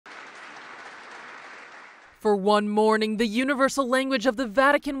For one morning, the universal language of the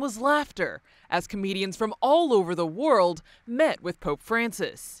Vatican was laughter, as comedians from all over the world met with Pope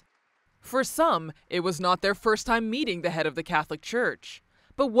Francis. For some, it was not their first time meeting the head of the Catholic Church.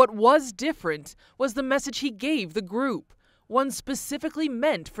 But what was different was the message he gave the group, one specifically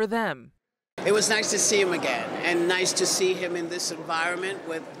meant for them. It was nice to see him again, and nice to see him in this environment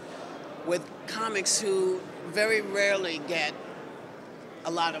with comics who very rarely get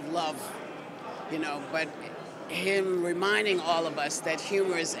a lot of love, but him reminding all of us that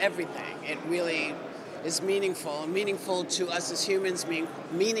humor is everything. It really is meaningful to us as humans,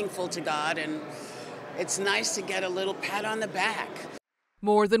 meaningful to God, and it's nice to get a little pat on the back.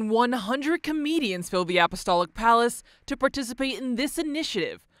 More than 100 comedians filled the Apostolic Palace to participate in this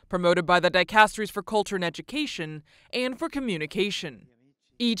initiative, promoted by the Dicasteries for Culture and Education and for Communication.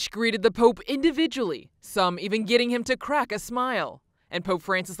 Each greeted the Pope individually, some even getting him to crack a smile. And Pope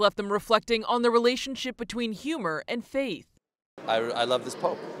Francis left them reflecting on the relationship between humor and faith. I love this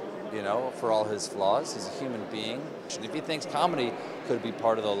Pope, for all his flaws. He's a human being. If he thinks comedy could be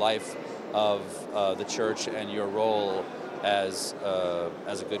part of the life of the church and your role as a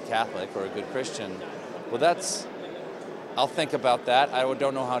good Catholic or a good Christian, well, I'll think about that. I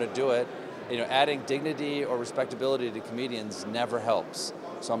don't know how to do it. Adding dignity or respectability to comedians never helps.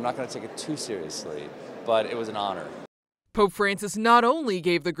 So I'm not going to take it too seriously, but it was an honor. Pope Francis not only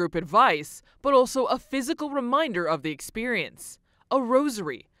gave the group advice, but also a physical reminder of the experience, a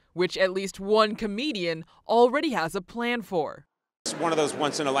rosary, which at least one comedian already has a plan for. It's one of those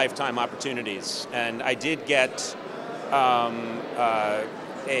once-in-a-lifetime opportunities, and I did get a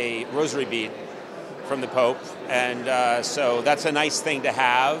rosary bead from the Pope, and so that's a nice thing to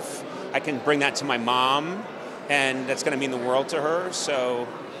have. I can bring that to my mom, and that's going to mean the world to her.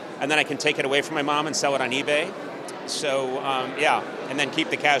 And then I can take it away from my mom and sell it on eBay. So, and then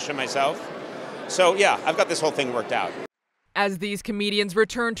keep the cash for myself. So, I've got this whole thing worked out. As these comedians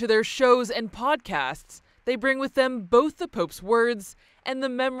return to their shows and podcasts, they bring with them both the Pope's words and the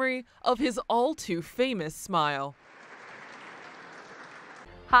memory of his all-too-famous smile.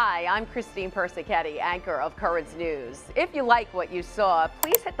 Hi, I'm Christine Persichetti, anchor of Currents News. If you like what you saw,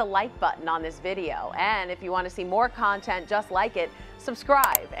 please hit the like button on this video. And if you want to see more content just like it,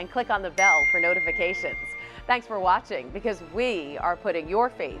 subscribe and click on the bell for notifications. Thanks for watching, because we are putting your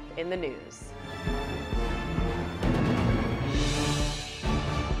faith in the news.